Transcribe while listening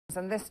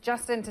And this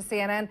just into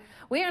CNN.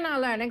 We are now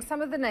learning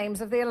some of the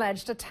names of the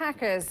alleged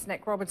attackers.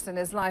 Nick Robertson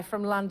is live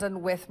from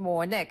London with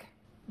more. Nick.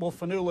 Well,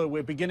 Fionnuala,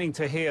 we're beginning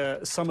to hear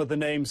some of the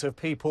names of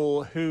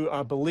people who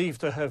are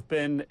believed to have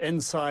been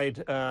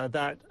inside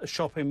that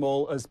shopping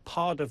mall as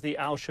part of the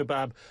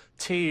Al-Shabaab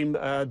team.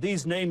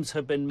 These names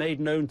have been made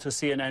known to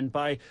CNN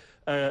by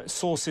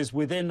sources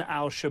within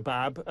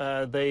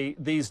Al-Shabaab.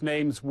 These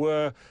names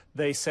were,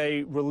 they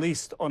say,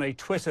 released on a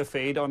Twitter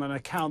feed on an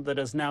account that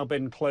has now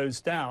been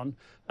closed down.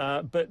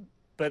 But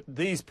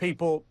these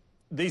people,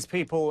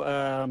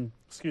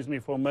 excuse me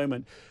for a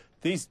moment,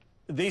 these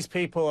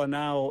people are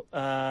now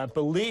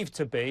believed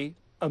to be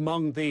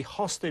among the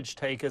hostage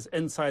takers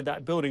inside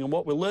that building. And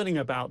what we're learning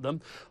about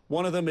them,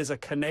 one of them is a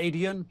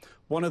Canadian,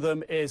 one of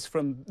them is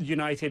from the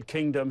United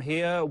Kingdom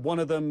here, one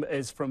of them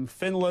is from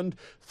Finland,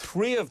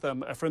 three of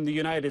them are from the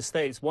United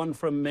States, one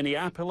from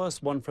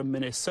Minneapolis, one from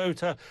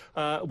Minnesota,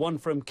 one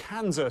from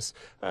Kansas.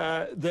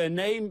 Their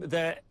names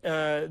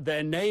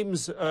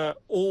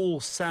all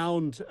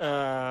sound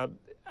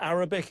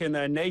Arabic in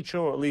their nature,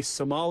 or at least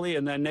Somali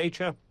in their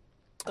nature,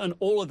 and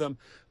all of them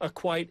are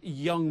quite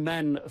young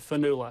men,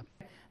 Fionnuala.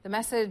 The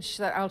message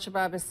that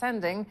Al-Shabaab is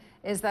sending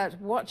is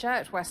that watch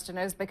out,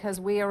 Westerners, because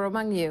we are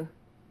among you.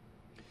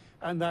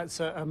 And that's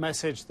a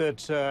message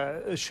that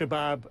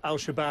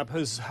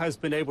Al-Shabaab has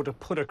been able to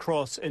put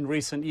across in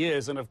recent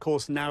years. And, of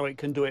course, now it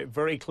can do it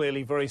very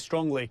clearly, very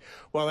strongly,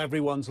 while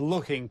everyone's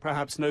looking.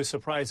 Perhaps no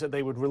surprise that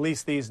they would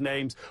release these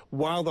names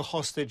while the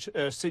hostage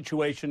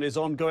situation is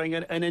ongoing.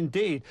 And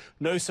indeed,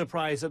 no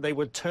surprise that they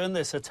would turn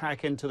this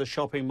attack into the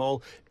shopping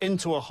mall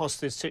into a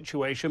hostage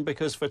situation,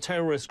 because for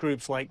terrorist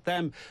groups like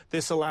them,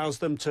 this allows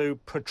them to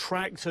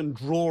protract and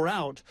draw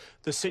out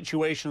the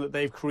situation that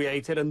they've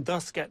created and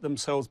thus get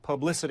themselves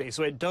publicity.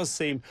 So it does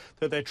seem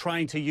that they're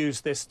trying to use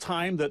this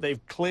time that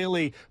they've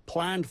clearly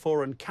planned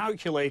for and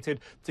calculated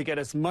to get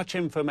as much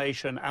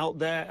information out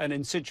there. And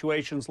in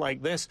situations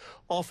like this,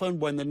 often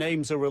when the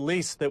names are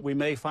released, that we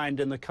may find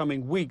in the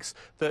coming weeks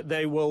that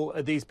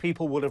these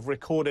people would have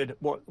recorded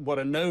what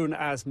are known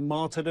as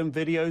martyrdom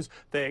videos.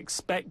 They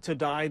expect to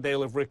die.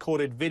 They'll have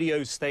recorded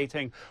videos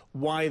stating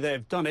why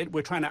they've done it.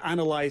 We're trying to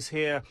analyze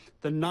here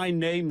the 9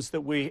 names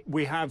that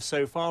we have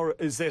so far.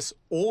 Is this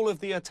all of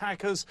the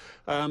attackers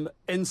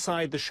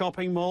inside the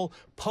shopping mall?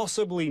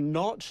 Possibly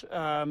not.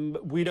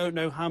 We don't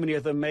know how many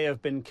of them may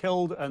have been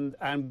killed, and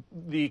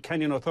the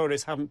Kenyan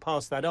authorities haven't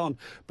passed that on.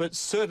 But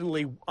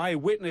certainly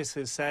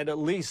eyewitnesses said at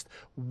least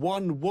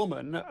one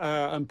woman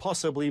and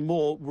possibly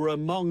more were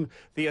among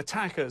the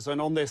attackers. And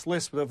on this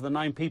list of the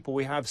 9 people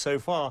we have so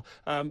far,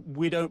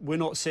 we're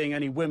not seeing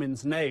any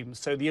women's names.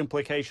 So the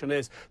implication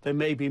is there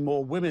may be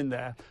more women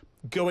there.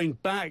 Going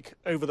back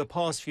over the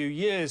past few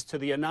years to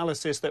the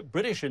analysis that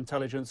British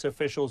intelligence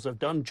officials have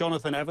done,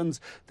 Jonathan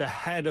Evans, the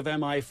head of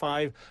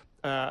MI5,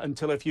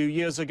 until a few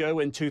years ago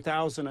in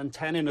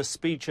 2010, in a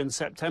speech in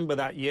September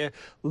that year,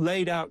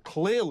 laid out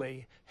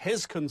clearly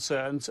his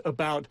concerns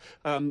about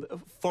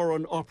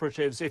foreign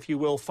operatives, if you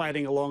will,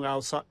 fighting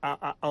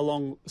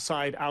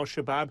alongside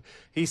Al-Shabaab.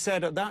 He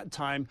said at that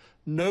time,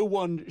 no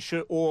one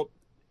should, or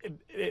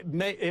it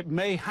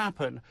may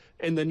happen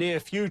in the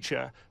near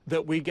future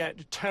that we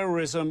get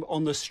terrorism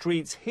on the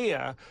streets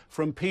here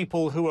from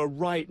people who are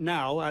right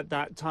now, at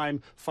that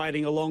time,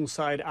 fighting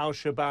alongside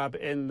Al-Shabaab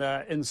in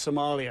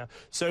Somalia.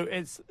 So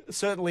it's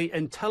certainly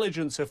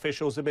intelligence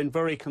officials have been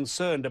very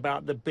concerned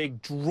about the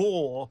big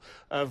draw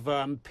of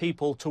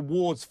people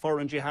towards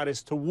foreign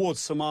jihadists, towards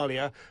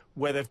Somalia,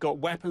 where they've got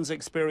weapons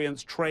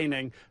experience,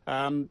 training.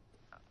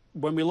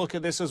 When we look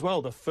at this as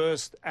well, the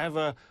first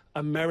ever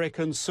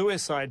American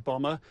suicide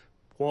bomber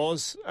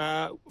was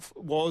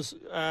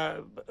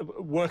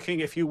working,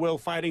 if you will,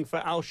 fighting for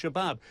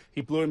Al-Shabaab. He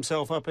blew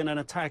himself up in an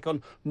attack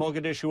on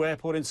Mogadishu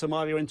airport in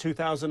Somalia in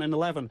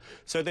 2011.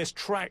 So this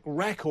track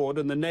record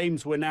and the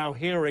names we're now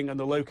hearing and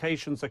the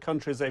locations, the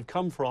countries they've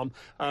come from,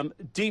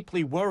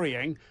 deeply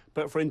worrying.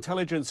 But for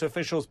intelligence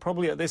officials,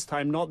 probably at this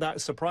time, not that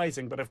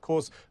surprising. But of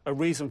course, a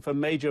reason for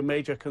major,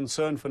 major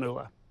concern,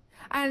 Fionnuala.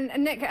 And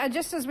Nick,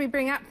 just as we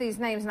bring up these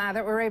names now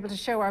that we're able to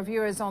show our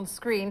viewers on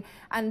screen,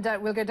 and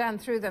we'll go down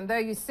through them,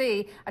 there you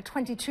see a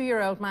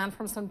 22-year-old man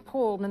from St.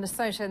 Paul,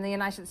 Minnesota in the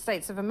United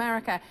States of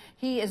America.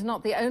 He is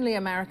not the only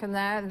American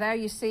there. There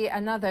you see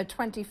another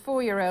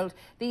 24-year-old.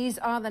 These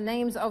are the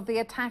names of the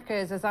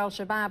attackers as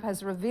Al-Shabaab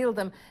has revealed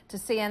them to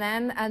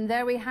CNN. And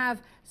there we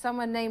have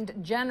someone named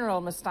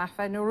General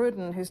Mustafa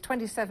Nuruddin, who's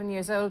 27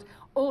 years old,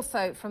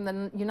 also from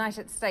the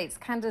United States,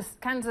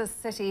 Kansas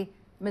City,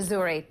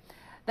 Missouri.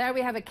 There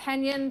we have a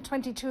Kenyan,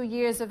 22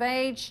 years of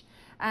age,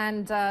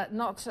 and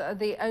not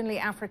the only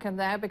African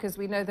there, because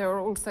we know there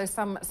are also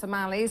some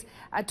Somalis.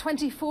 A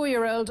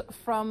 24-year-old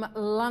from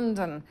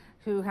London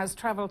who has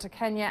travelled to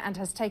Kenya and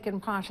has taken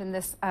part in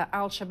this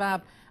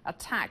Al-Shabaab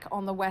attack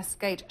on the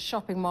Westgate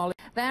shopping mall.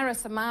 There, a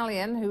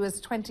Somalian who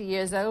is 20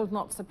 years old,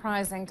 not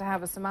surprising to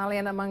have a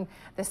Somalian among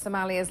the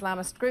Somali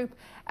Islamist group.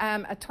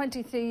 A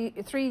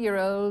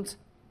 23-year-old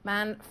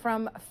man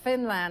from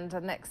Finland.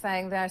 And Nick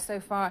saying there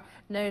so far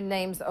no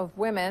names of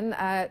women.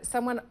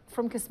 Someone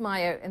from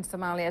Kismayo in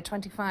Somalia,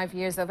 25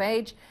 years of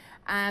age.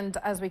 And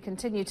as we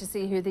continue to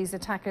see who these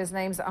attackers'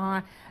 names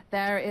are,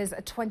 there is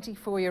a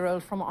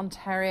 24-year-old from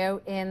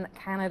Ontario in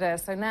Canada.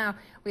 So now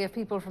we have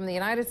people from the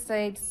United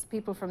States,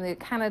 people from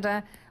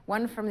Canada,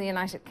 one from the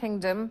United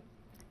Kingdom,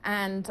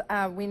 and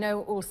we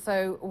know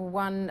also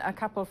a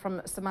couple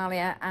from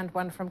Somalia and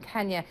one from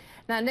Kenya.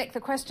 Now, Nick, the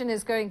question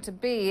is going to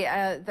be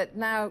that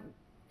now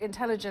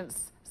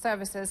intelligence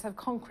services have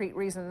concrete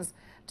reasons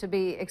to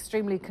be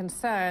extremely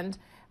concerned.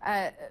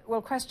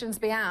 Will questions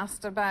be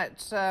asked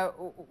about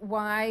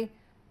why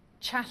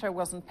chatter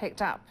wasn't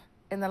picked up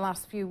in the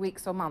last few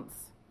weeks or months?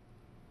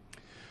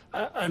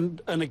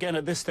 And again,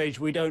 at this stage,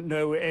 we don't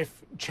know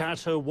if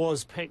chatter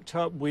was picked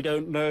up. We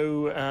don't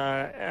know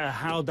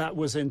how that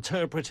was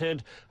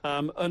interpreted.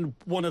 And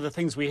one of the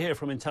things we hear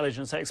from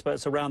intelligence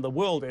experts around the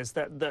world is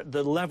that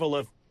the level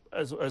of,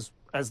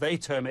 as they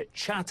term it,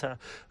 chatter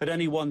at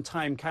any one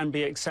time can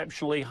be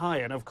exceptionally high.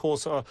 And of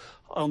course,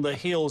 on the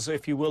heels,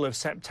 if you will, of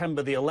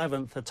September the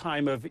 11th, a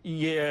time of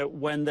year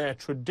when there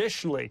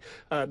traditionally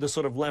the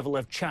sort of level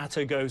of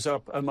chatter goes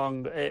up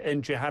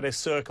in jihadist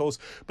circles.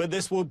 But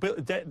this will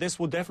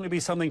definitely be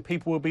something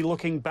people will be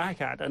looking back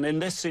at. And in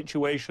this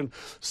situation,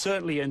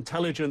 certainly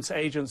intelligence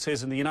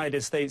agencies in the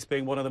United States,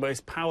 being one of the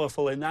most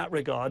powerful in that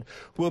regard,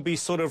 will be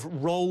sort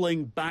of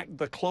rolling back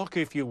the clock,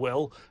 if you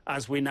will,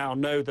 as we now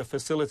know the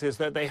facilities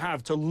that they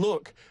have, to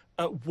look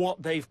at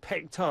what they've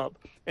picked up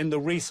in the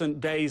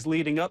recent days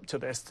leading up to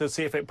this, to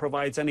see if it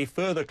provides any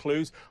further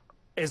clues.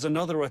 Is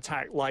another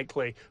attack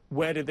likely?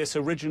 Where did this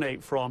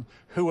originate from?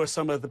 Who are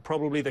some of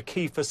probably the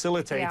key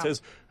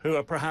facilitators who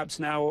are perhaps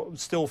now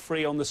still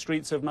free on the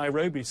streets of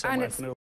Nairobi somewhere?